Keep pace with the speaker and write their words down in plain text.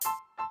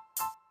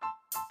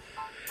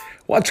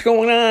What's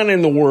going on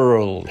in the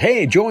world?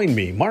 Hey, join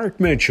me, Mark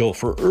Mitchell,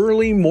 for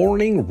Early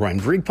Morning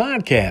Rendering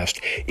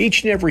Podcast,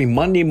 each and every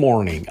Monday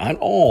morning on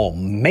all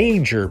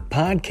major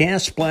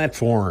podcast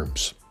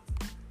platforms.